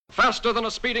Faster than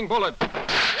a speeding bullet.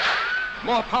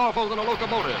 More powerful than a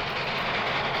locomotive.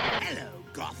 Hello,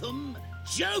 Gotham.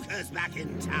 Joker's back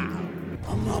in town.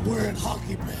 I'm not wearing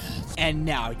hockey pads. And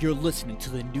now you're listening to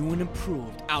the new and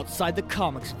improved Outside the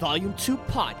Comics Volume 2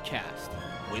 podcast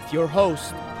with your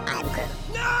host, I'm good.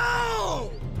 No!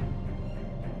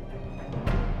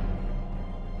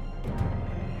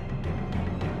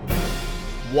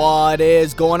 What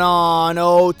is going on,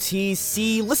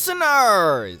 OTC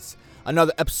listeners?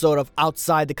 Another episode of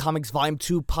Outside the Comics Volume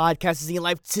 2 podcast is in your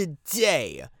life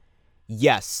today.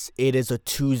 Yes, it is a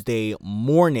Tuesday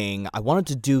morning. I wanted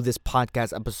to do this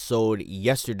podcast episode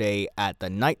yesterday at the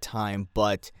nighttime,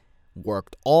 but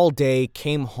worked all day,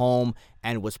 came home,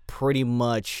 and was pretty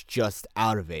much just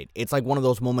out of it. It's like one of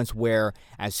those moments where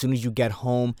as soon as you get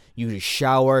home, you just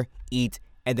shower, eat,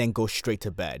 and then go straight to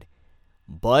bed.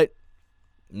 But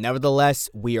nevertheless,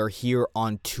 we are here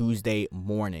on Tuesday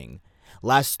morning.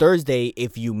 Last Thursday,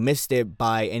 if you missed it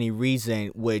by any reason,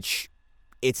 which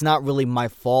it's not really my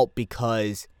fault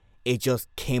because it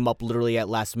just came up literally at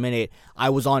last minute, I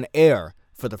was on air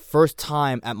for the first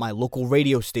time at my local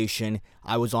radio station.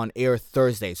 I was on air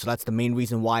Thursday, so that's the main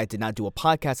reason why I did not do a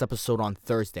podcast episode on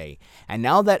Thursday. And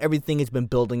now that everything has been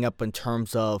building up in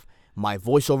terms of my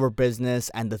voiceover business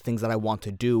and the things that I want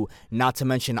to do, not to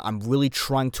mention I'm really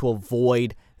trying to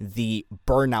avoid the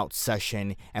burnout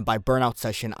session, and by burnout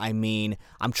session I mean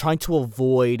I'm trying to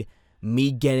avoid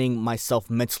me getting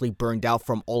myself mentally burned out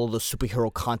from all of the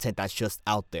superhero content that's just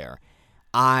out there.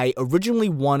 I originally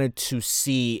wanted to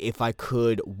see if I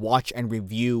could watch and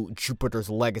review Jupiter's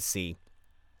Legacy.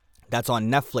 That's on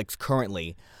Netflix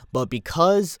currently, but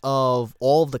because of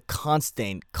all the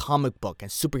constant comic book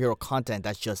and superhero content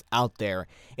that's just out there,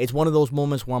 it's one of those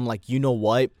moments where I'm like, you know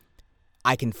what?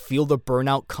 I can feel the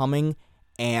burnout coming,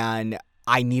 and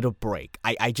I need a break.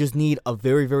 I just need a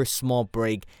very, very small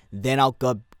break. Then I'll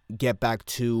get back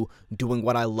to doing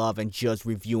what I love and just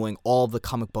reviewing all the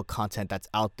comic book content that's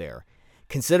out there.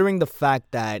 Considering the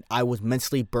fact that I was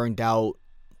mentally burned out,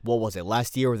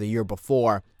 last year or the year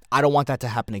before, I don't want that to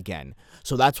happen again.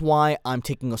 So that's why I'm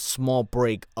taking a small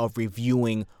break of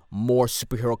reviewing more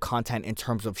superhero content in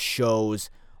terms of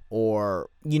shows or,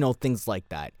 things like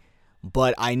that.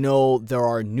 But I know there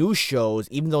are new shows,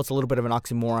 even though it's a little bit of an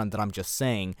oxymoron that I'm just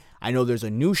saying. I know there's a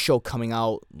new show coming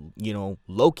out,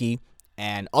 Loki,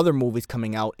 and other movies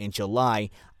coming out in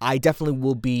July. I definitely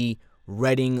will be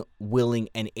ready, willing,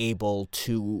 and able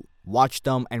to watch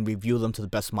them and review them to the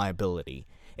best of my ability.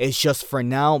 It's just for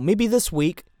now, maybe this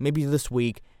week,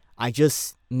 I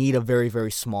just need a very,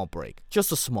 very small break.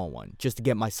 Just a small one, just to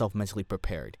get myself mentally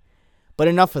prepared. But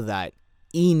enough of that.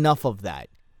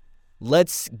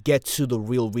 Let's get to the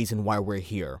real reason why we're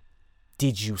here.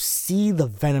 Did you see the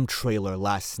Venom trailer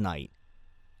last night?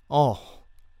 I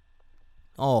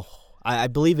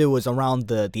believe it was around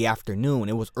the afternoon.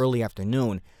 It was early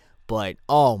afternoon. But,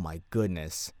 oh my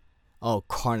goodness. Oh,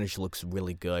 Carnage looks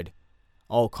really good.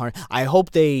 Oh, Carnage. I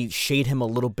hope they shade him a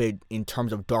little bit in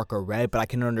terms of darker red, but I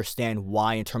can understand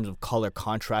why in terms of color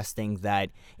contrasting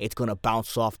that it's going to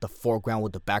bounce off the foreground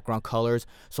with the background colors.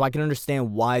 So I can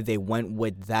understand why they went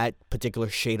with that particular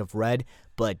shade of red,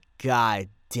 but god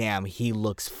damn, he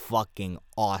looks fucking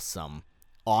awesome.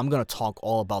 Oh, I'm going to talk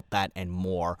all about that and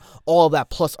more. All of that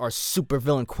plus our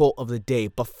supervillain quote of the day.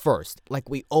 But first, like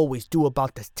we always do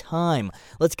about this time,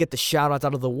 let's get the shout-outs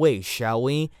out of the way, shall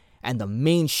we? And the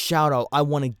main shout-out I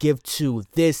want to give to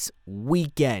this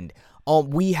weekend.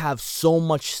 We have so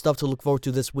much stuff to look forward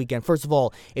to this weekend. First of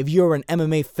all, if you're an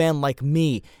MMA fan like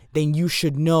me, then you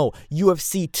should know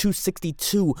UFC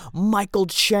 262, Michael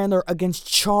Chandler against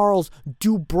Charles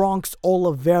Du Bronx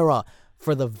Oliveira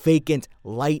for the vacant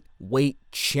lightweight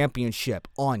championship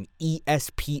on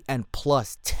ESPN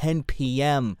Plus, 10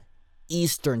 p.m.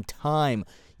 Eastern Time.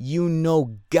 You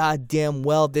know goddamn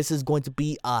well this is going to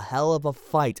be a hell of a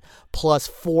fight, plus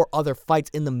 4 other fights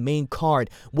in the main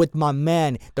card with my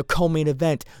man, the co-main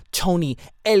event, Tony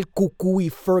El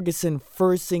Cucuy Ferguson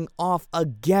facing off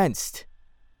against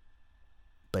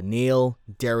Beneil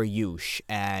Dariush,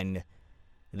 and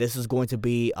this is going to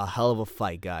be a hell of a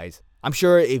fight, guys. I'm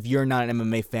sure if you're not an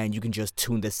MMA fan, you can just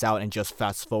tune this out and just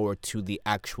fast forward to the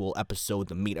actual episode,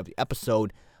 the meat of the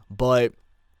episode, but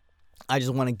I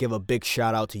just want to give a big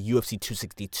shout out to UFC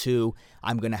 262.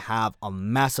 I'm going to have a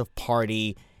massive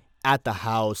party at the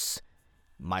house.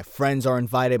 My friends are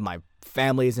invited. My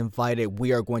family is invited.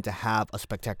 We are going to have a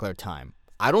spectacular time.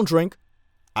 I don't drink,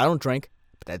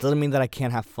 but that doesn't mean that I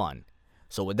can't have fun.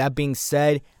 So with that being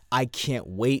said, I can't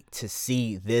wait to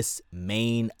see this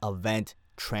main event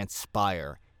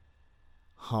transpire.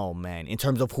 Oh man, in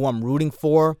terms of who I'm rooting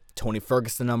for, Tony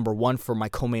Ferguson number 1 for my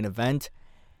co-main event.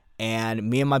 And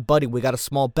me and my buddy, we got a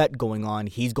small bet going on.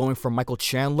 He's going for Michael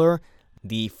Chandler,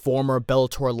 the former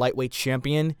Bellator lightweight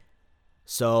champion.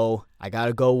 So I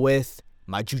gotta go with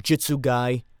my jiu-jitsu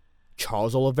guy,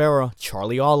 Charles Oliveira,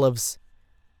 Charlie Olives.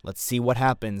 Let's see what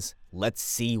happens.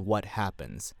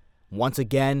 Once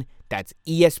again, that's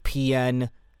ESPN,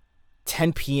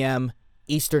 10 p.m.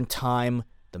 Eastern Time.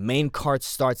 The main card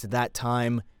starts at that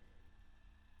time.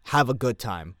 Have a good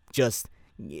time.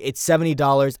 It's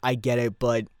 $70, I get it,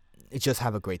 but just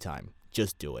have a great time.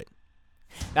 Just do it.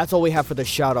 That's all we have for the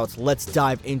shoutouts. Let's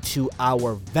dive into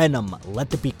our Venom Let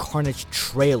There Be Carnage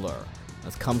trailer.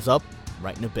 This comes up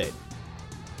right in a bit.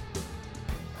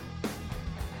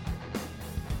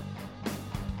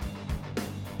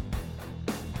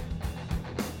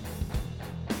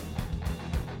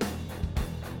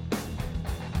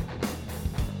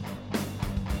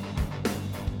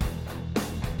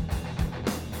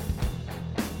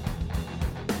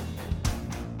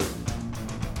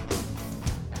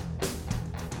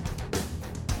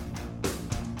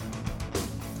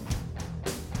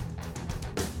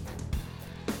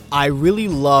 I really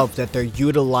love that they're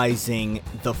utilizing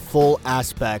the full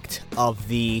aspect of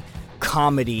the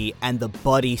comedy and the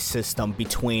buddy system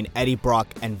between Eddie Brock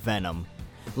and Venom.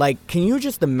 Like, can you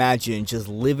just imagine just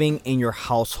living in your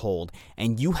household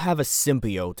and you have a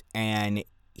symbiote and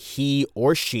he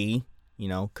or she,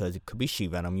 because it could be she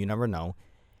Venom, you never know,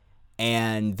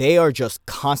 and they are just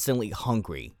constantly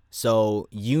hungry. So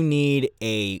you need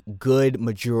a good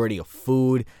majority of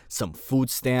food, some food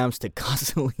stamps to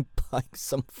constantly buy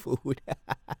some food.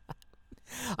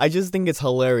 I just think it's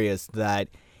hilarious that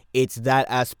it's that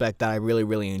aspect that I really,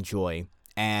 really enjoy.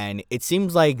 And it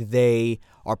seems like they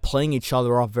are playing each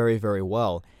other off very, very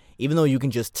well. Even though you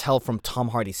can just tell from Tom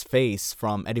Hardy's face,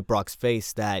 from Eddie Brock's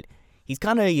face, that he's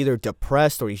kind of either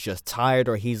depressed or he's just tired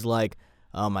or he's like,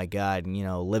 oh my god,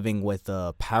 living with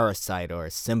a parasite or a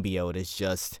symbiote is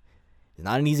just, it's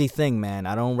not an easy thing, man.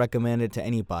 I don't recommend it to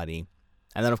anybody.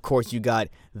 And then, of course, you got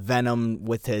Venom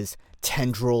with his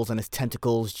tendrils and his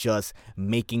tentacles just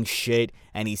making shit,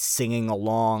 and he's singing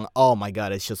along. Oh my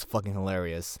god, it's just fucking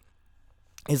hilarious.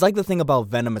 It's like the thing about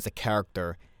Venom as a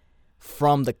character,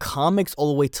 from the comics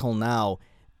all the way till now,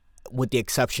 with the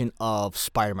exception of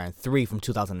Spider-Man 3 from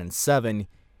 2007,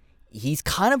 he's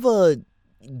kind of a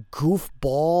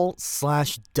goofball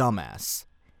 / dumbass.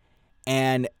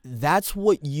 And that's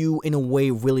what you, in a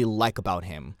way, really like about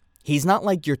him. He's not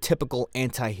like your typical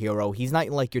anti-hero. He's not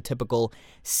like your typical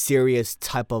serious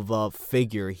type of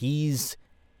figure. He's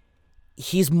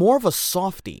more of a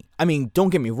softie. I mean, don't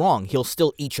get me wrong. He'll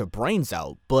still eat your brains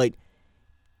out. But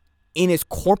in his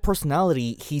core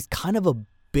personality, he's kind of a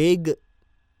big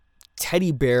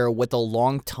teddy bear with a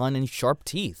long tongue and sharp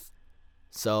teeth.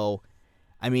 So,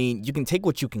 I mean, you can take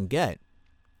what you can get.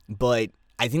 But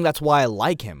I think that's why I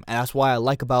like him, and that's why I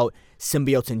like about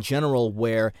symbiotes in general,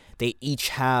 where they each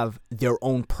have their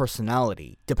own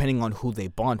personality, depending on who they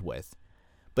bond with.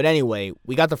 But anyway,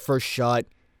 we got the first shot.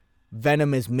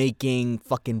 Venom is making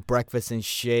fucking breakfast and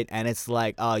shit, and it's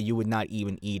like, oh, you would not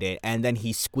even eat it. And then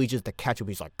he squeezes the ketchup.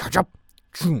 He's like, ketchup,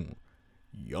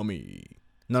 yummy.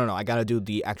 No, I gotta do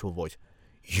the actual voice.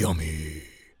 Yummy.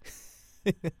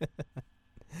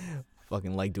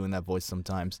 Fucking like doing that voice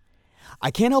sometimes.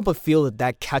 I can't help but feel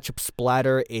that ketchup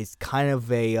splatter is kind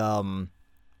of a,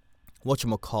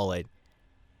 whatchamacallit,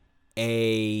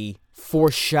 a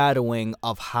foreshadowing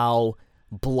of how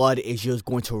blood is just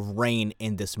going to rain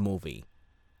in this movie.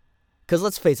 Because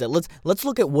let's face it, let's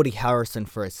look at Woody Harrelson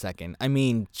for a second. I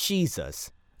mean,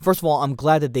 Jesus. First of all, I'm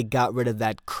glad that they got rid of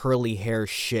that curly hair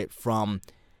shit from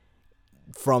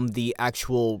the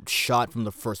actual shot from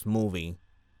the first movie.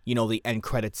 The end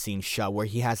credit scene shot where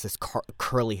he has this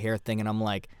curly hair thing, and I'm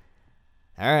like,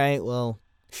 all right, well,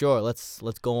 sure, let's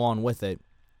go on with it.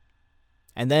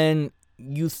 And then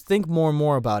you think more and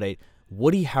more about it.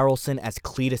 Woody Harrelson as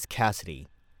Cletus Cassidy.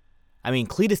 I mean,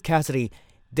 Cletus Cassidy,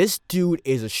 this dude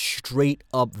is a straight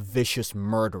up vicious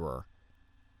murderer.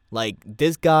 Like,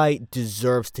 this guy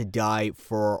deserves to die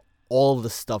for all of the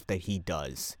stuff that he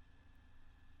does.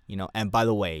 And by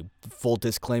the way, full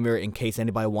disclaimer, in case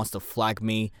anybody wants to flag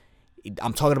me,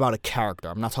 I'm talking about a character.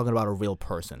 I'm not talking about a real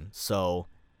person. So,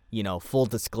 full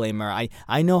disclaimer.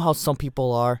 I know how some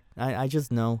people are. I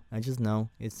just know.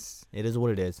 It is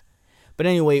what it is. But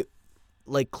anyway,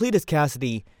 like Cletus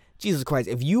Cassidy, Jesus Christ,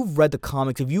 if you've read the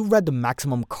comics, if you read the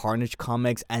Maximum Carnage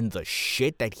comics and the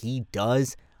shit that he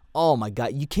does, oh my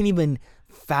god, you can't even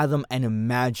fathom and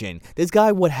imagine. This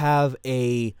guy would have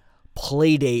a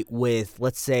playdate with,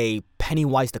 let's say,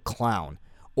 Pennywise the Clown,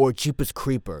 or Jeepers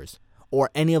Creepers, or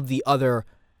any of the other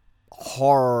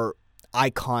horror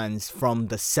icons from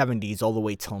the 70s all the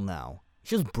way till now.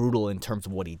 just brutal in terms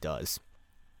of what he does.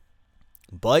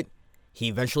 But he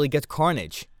eventually gets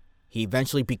Carnage. He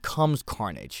eventually becomes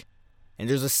Carnage. And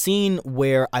there's a scene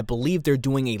where I believe they're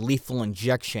doing a lethal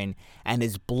injection, and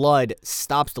his blood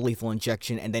stops the lethal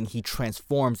injection, and then he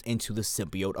transforms into the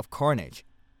symbiote of Carnage.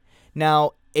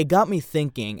 Now, it got me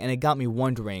thinking, and it got me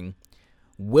wondering,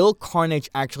 will Carnage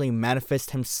actually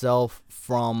manifest himself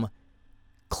from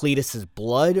Cletus's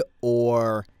blood,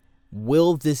 or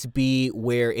will this be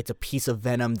where it's a piece of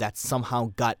Venom that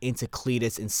somehow got into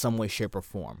Cletus in some way, shape, or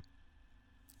form?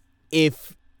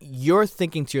 If you're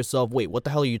thinking to yourself, wait, what the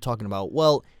hell are you talking about?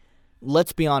 Well,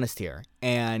 let's be honest here,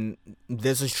 and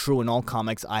this is true in all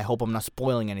comics. I hope I'm not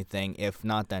spoiling anything. If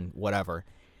not, then whatever.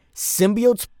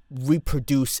 Symbiotes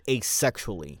reproduce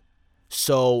asexually.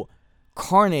 So,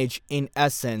 Carnage, in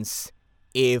essence,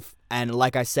 and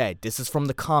like I said, this is from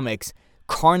the comics,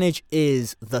 Carnage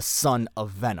is the son of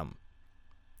Venom.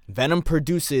 Venom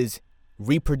reproduces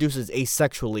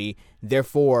asexually,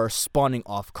 therefore spawning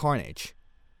off Carnage.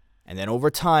 And then over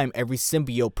time, every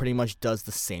symbiote pretty much does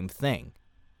the same thing.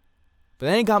 But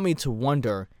then it got me to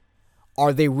wonder,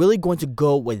 are they really going to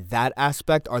go with that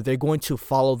aspect? Are they going to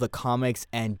follow the comics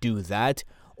and do that?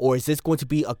 Or is this going to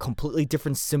be a completely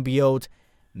different symbiote,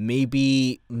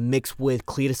 maybe mixed with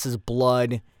Cletus's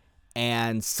blood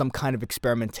and some kind of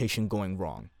experimentation going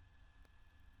wrong?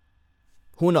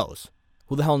 Who knows?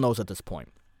 Who the hell knows at this point?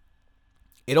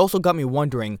 It also got me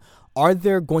wondering, are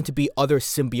there going to be other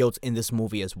symbiotes in this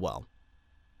movie as well?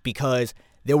 Because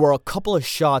there were a couple of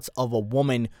shots of a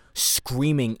woman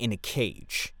screaming in a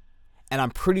cage. And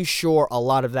I'm pretty sure a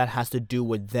lot of that has to do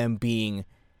with them being,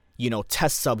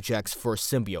 test subjects for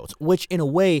symbiotes. Which, in a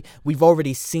way, we've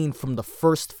already seen from the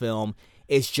first film.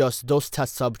 It's just those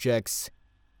test subjects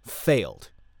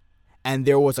failed. And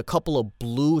there was a couple of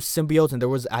blue symbiotes,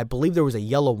 and I believe there was a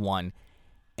yellow one.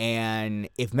 And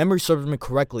if memory serves me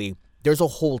correctly, there's a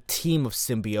whole team of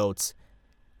symbiotes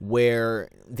where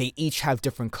they each have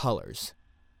different colors.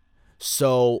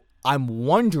 So I'm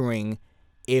wondering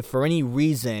if for any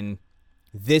reason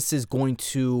this is going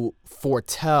to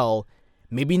foretell,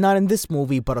 maybe not in this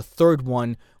movie, but a third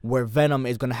one where Venom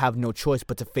is going to have no choice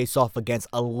but to face off against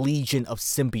a legion of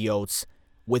symbiotes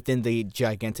within the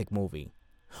gigantic movie.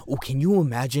 Oh, can you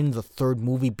imagine the third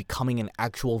movie becoming an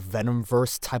actual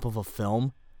Venomverse type of a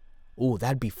film? Oh,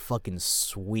 that'd be fucking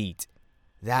sweet.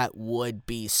 That would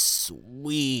be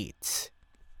sweet.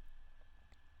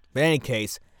 But in any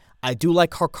case, I do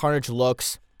like how Carnage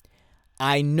looks.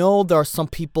 I know there are some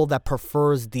people that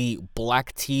prefers the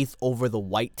black teeth over the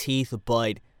white teeth,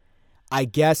 but I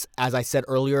guess, as I said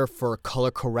earlier, for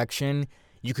color correction,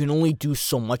 you can only do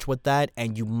so much with that,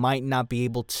 and you might not be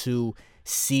able to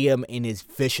see him in his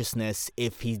viciousness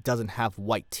if he doesn't have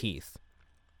white teeth.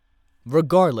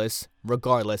 Regardless,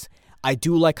 I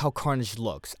do like how Carnage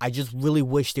looks. I just really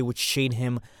wish they would shade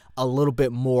him a little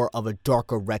bit more of a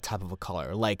darker red type of a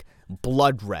color, like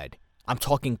blood red. I'm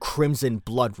talking crimson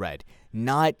blood red,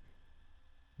 not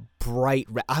bright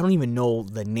red. I don't even know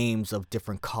the names of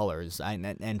different colors,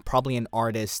 and probably an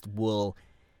artist will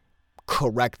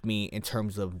correct me in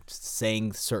terms of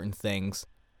saying certain things.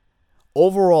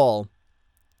 Overall,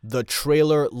 the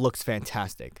trailer looks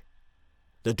fantastic.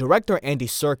 The director, Andy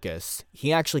Serkis,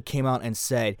 he actually came out and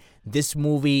said this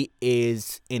movie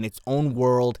is in its own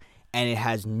world and it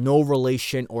has no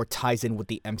relation or ties in with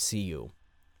the MCU.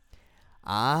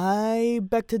 I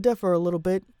beg to differ a little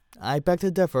bit.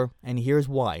 And here's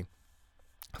why.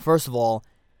 First of all,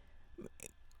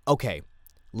 okay,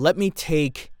 let me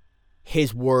take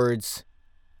his words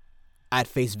at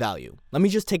face value. Let me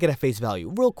just take it at face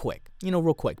value real quick,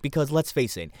 because let's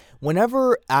face it,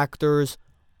 whenever actors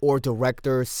or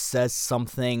director says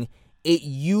something, it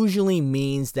usually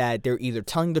means that they're either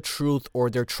telling the truth or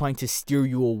they're trying to steer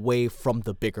you away from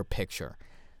the bigger picture.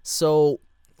 So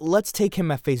let's take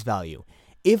him at face value.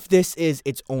 If this is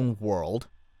its own world,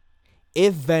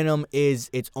 if Venom is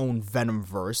its own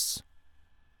Venomverse,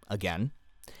 again,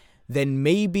 then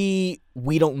maybe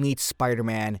we don't need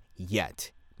Spider-Man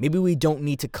yet. Maybe we don't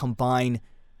need to combine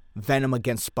Venom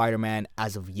against Spider-Man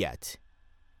as of yet.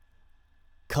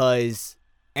 Because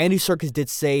Andy Serkis did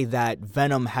say that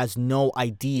Venom has no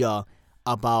idea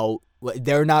about,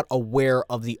 they're not aware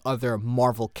of the other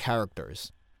Marvel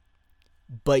characters.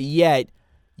 But yet,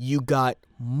 you got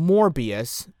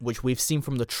Morbius, which we've seen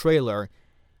from the trailer.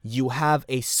 You have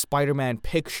a Spider-Man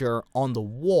picture on the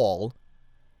wall.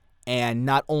 And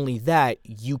not only that,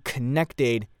 you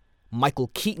connected Michael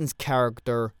Keaton's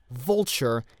character,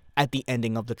 Vulture, at the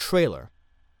ending of the trailer.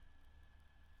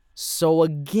 So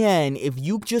again, if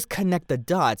you just connect the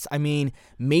dots, I mean,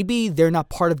 maybe they're not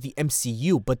part of the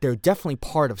MCU, but they're definitely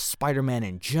part of Spider-Man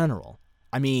in general.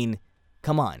 I mean,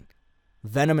 come on.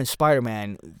 Venom and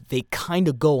Spider-Man, they kind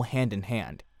of go hand in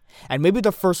hand. And maybe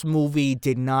the first movie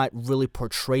did not really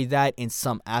portray that in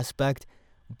some aspect,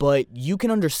 but you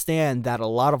can understand that a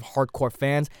lot of hardcore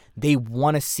fans, they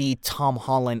want to see Tom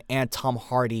Holland and Tom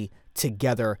Hardy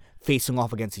together facing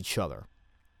off against each other.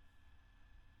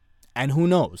 And who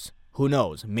knows? Who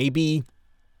knows? Maybe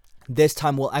this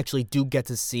time we'll actually do get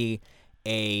to see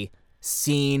a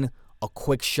scene, a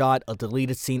quick shot, a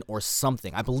deleted scene, or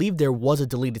something. I believe there was a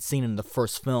deleted scene in the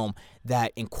first film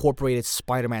that incorporated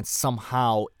Spider-Man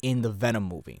somehow in the Venom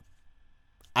movie.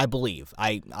 I believe.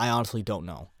 I honestly don't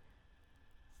know.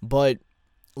 But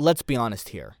let's be honest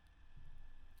here.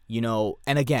 You know,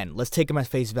 and again, let's take him at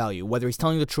face value, whether he's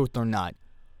telling the truth or not.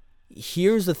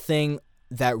 Here's the thing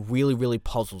that really, really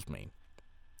puzzles me.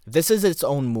 If this is its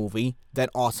own movie, then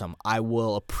awesome. I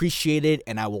will appreciate it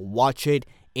and I will watch it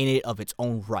in it of its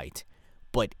own right.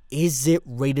 But is it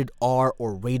rated R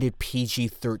or rated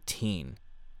PG-13?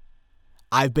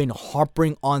 I've been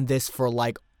harping on this for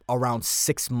like around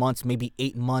 6 months, maybe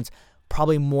 8 months,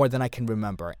 probably more than I can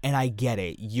remember. And I get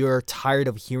it. You're tired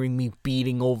of hearing me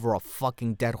beating over a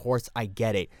fucking dead horse. I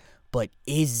get it. But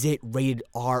is it rated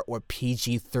R or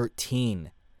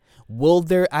PG-13? Will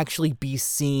there actually be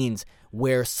scenes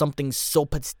where something so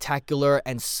spectacular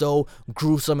and so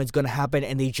gruesome is going to happen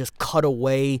and they just cut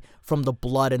away from the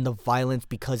blood and the violence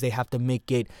because they have to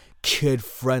make it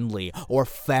kid-friendly or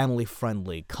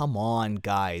family-friendly? Come on,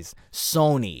 guys.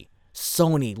 Sony,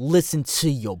 listen to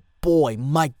your boy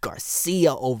Mike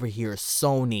Garcia over here,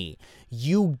 Sony.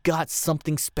 You got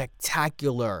something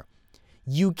spectacular.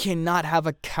 You cannot have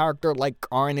a character like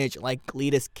Carnage, like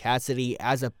Cletus Cassidy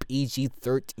as a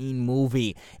PG-13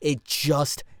 movie. It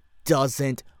just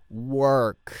doesn't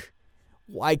work.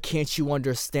 Why can't you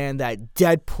understand that?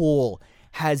 Deadpool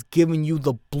has given you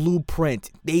the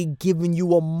blueprint. They've given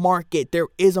you a market. There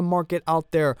is a market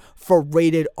out there for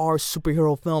rated R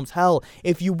superhero films. Hell,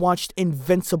 if you watched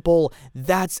Invincible,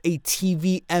 that's a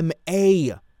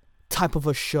TVMA type of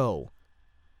a show.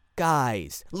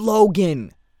 Guys,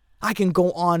 Logan. I can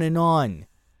go on and on.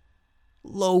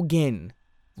 Logan,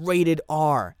 rated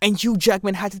R. And Hugh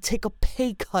Jackman had to take a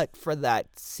pay cut for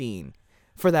that scene,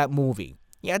 for that movie.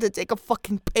 He had to take a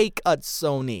fucking pay cut,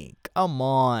 Sony. Come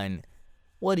on.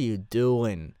 What are you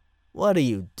doing? What are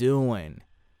you doing?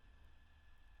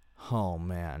 Oh,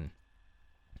 man.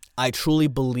 I truly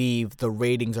believe the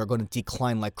ratings are going to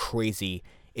decline like crazy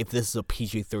if this is a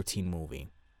PG-13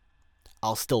 movie.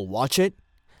 I'll still watch it.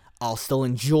 I'll still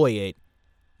enjoy it.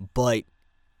 But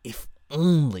if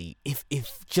only they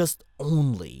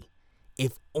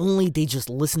just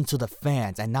listen to the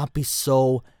fans and not be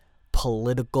so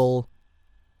political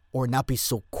or not be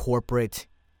so corporate.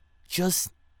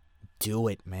 Just do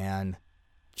it, man.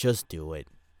 Just do it.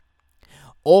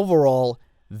 Overall,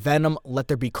 Venom, Let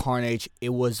There Be Carnage, it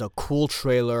was a cool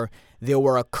trailer. There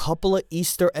were a couple of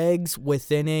Easter eggs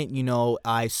within it. You know,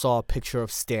 I saw a picture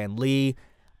of Stan Lee.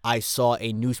 I saw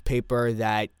a newspaper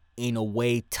that in a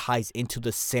way ties into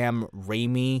the Sam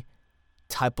Raimi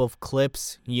type of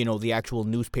clips, you know, the actual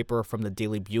newspaper from the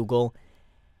Daily Bugle.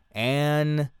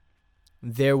 And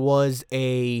there was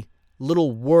a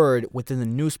little word within the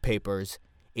newspapers.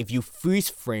 If you freeze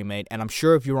frame it, and I'm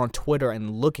sure if you're on Twitter and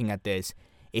looking at this,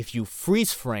 if you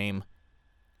freeze frame,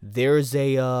 there's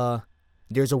a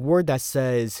word that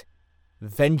says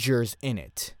Vengers in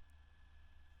it.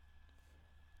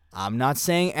 I'm not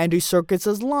saying Andy Serkis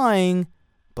is lying,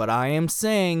 but I am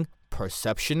saying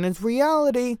perception is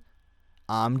reality.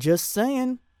 I'm just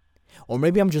saying. Or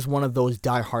maybe I'm just one of those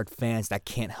diehard fans that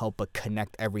can't help but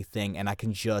connect everything, and I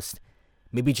can just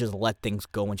maybe just let things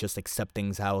go and just accept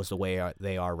things as the way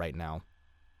they are right now.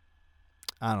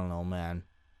 I don't know, man.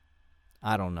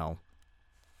 I don't know.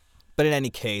 But in any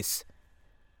case,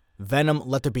 Venom,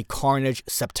 Let There Be Carnage,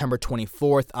 September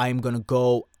 24th. I am going to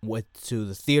go to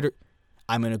the theater.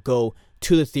 I'm going to go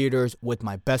to the theaters with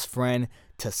my best friend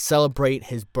to celebrate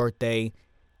his birthday,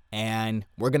 and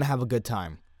we're going to have a good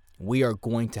time. We are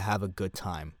going to have a good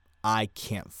time. I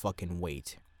can't fucking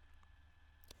wait.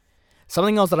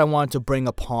 Something else that I wanted to bring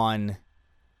upon,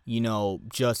 you know,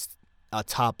 just a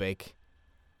topic.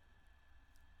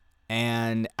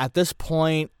 And at this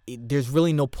point, there's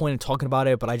really no point in talking about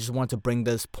it, but I just wanted to bring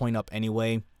this point up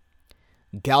anyway.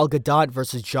 Gal Gadot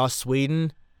versus Joss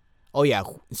Whedon. Oh yeah,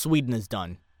 Sweden is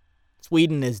done.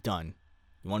 Sweden is done.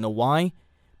 You want to know why?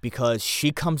 Because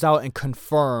she comes out and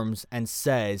confirms and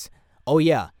says, oh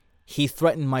yeah, he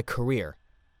threatened my career.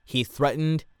 He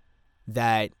threatened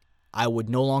that I would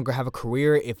no longer have a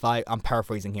career if I'm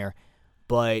paraphrasing here,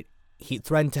 but he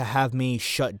threatened to have me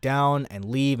shut down and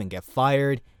leave and get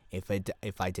fired if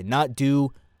I did not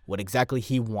do what exactly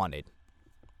he wanted.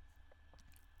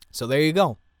 So there you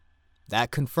go.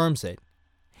 That confirms it.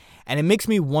 And it makes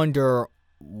me wonder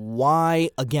why,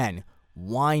 again,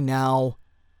 why now?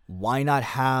 Why not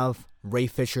have Ray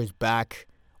Fisher's back?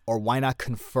 Or why not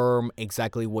confirm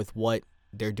exactly with what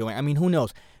they're doing? I mean, who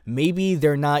knows? Maybe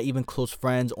they're not even close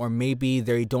friends, or maybe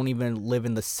they don't even live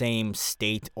in the same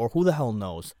state, or who the hell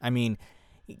knows? I mean,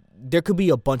 there could be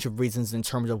a bunch of reasons in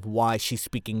terms of why she's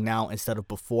speaking now instead of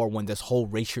before when this whole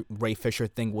Ray Fisher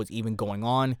thing was even going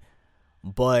on.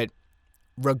 But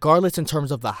regardless in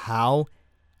terms of the how,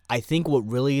 I think what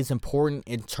really is important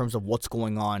in terms of what's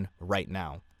going on right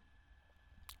now,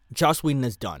 Joss Whedon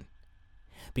is done.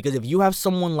 Because if you have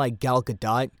someone like Gal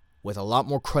Gadot with a lot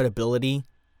more credibility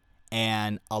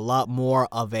and a lot more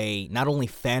of a, not only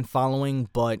fan following,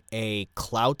 but a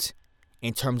clout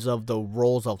in terms of the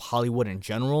roles of Hollywood in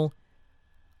general,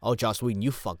 oh, Joss Whedon,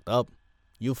 you fucked up.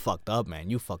 You fucked up, man.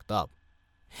 You fucked up.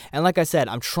 And like I said,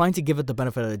 I'm trying to give it the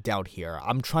benefit of the doubt here.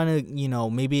 I'm trying to,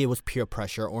 maybe it was peer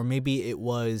pressure, or maybe it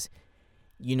was,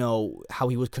 how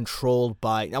he was controlled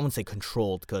by, I wouldn't say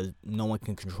controlled because no one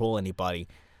can control anybody,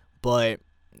 but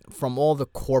from all the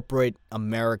corporate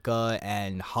America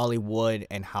and Hollywood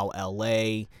and how LA,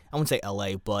 I wouldn't say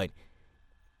LA, but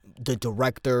the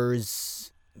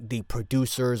directors, the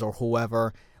producers, or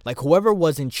whoever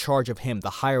was in charge of him, the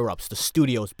higher-ups, the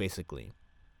studios basically.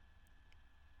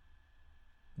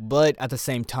 But at the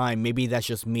same time, maybe that's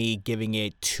just me giving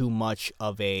it too much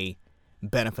of a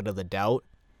benefit of the doubt.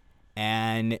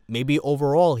 And maybe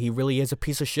overall, he really is a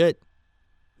piece of shit.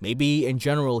 Maybe in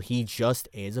general, he just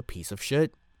is a piece of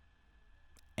shit.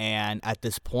 And at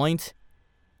this point,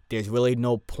 there's really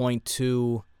no point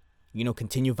to,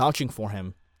 continue vouching for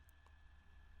him.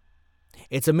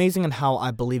 It's amazing on how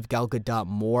I believe Gal Gadot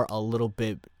more a little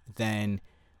bit than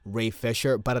Ray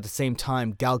Fisher. But at the same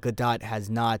time, Gal Gadot has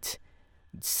not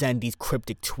sent these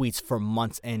cryptic tweets for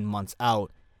months and months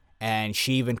out. And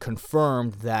she even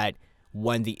confirmed that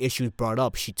when the issues brought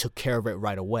up, she took care of it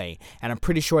right away. And I'm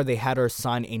pretty sure they had her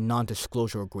sign a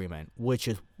non-disclosure agreement, which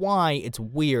is why it's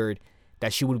weird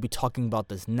that she would be talking about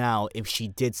this now if she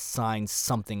did sign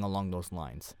something along those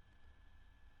lines.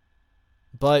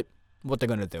 But what they're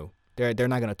going to do, they're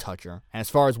not going to touch her. And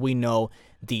as far as we know,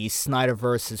 the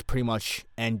Snyderverse has pretty much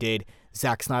ended.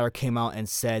 Zack Snyder came out and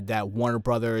said that Warner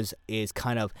Brothers is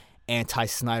kind of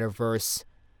anti-Snyderverse.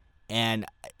 And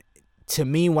to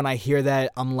me, when I hear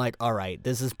that, I'm like, all right,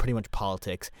 this is pretty much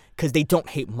politics. Because they don't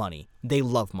hate money. They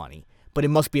love money. But it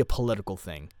must be a political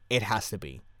thing. It has to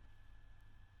be.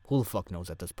 Who the fuck knows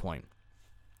at this point?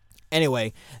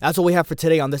 Anyway, that's all we have for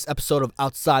today on this episode of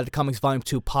Outside the Comics Volume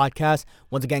 2 podcast.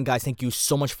 Once again, guys, thank you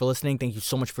so much for listening. Thank you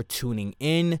so much for tuning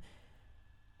in.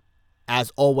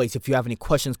 As always, if you have any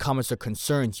questions, comments, or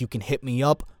concerns, you can hit me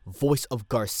up, Voice of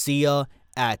Garcia,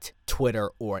 at Twitter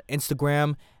or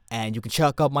Instagram. And you can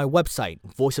check out my website,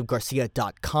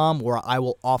 voiceofgarcia.com, where I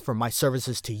will offer my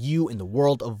services to you in the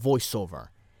world of voiceover.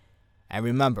 And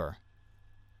remember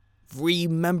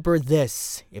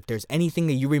this. If there's anything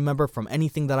that you remember from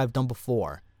anything that I've done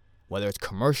before, whether it's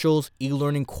commercials,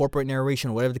 e-learning, corporate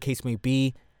narration, whatever the case may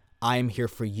be, I am here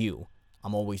for you.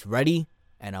 I'm always ready,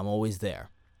 and I'm always there.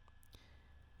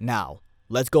 Now,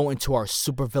 let's go into our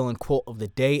supervillain quote of the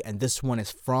day, and this one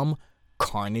is from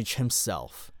Carnage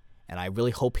himself. And I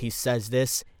really hope he says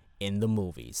this in the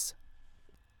movies.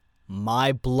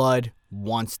 My blood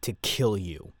wants to kill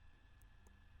you.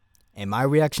 And my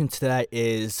reaction to that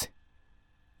is,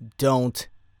 don't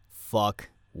fuck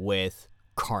with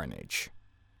Carnage.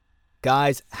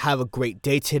 Guys, have a great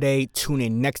day today. Tune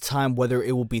in next time, whether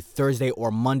it will be Thursday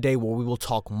or Monday, where we will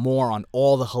talk more on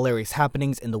all the hilarious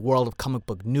happenings in the world of comic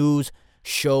book news,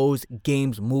 shows,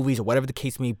 games, movies, or whatever the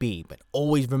case may be. But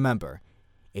always remember,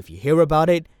 if you hear about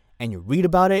it and you read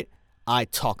about it, I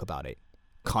talk about it,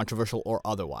 controversial or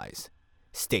otherwise.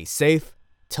 Stay safe.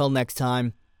 Till next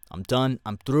time, I'm done.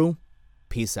 I'm through.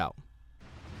 Peace out.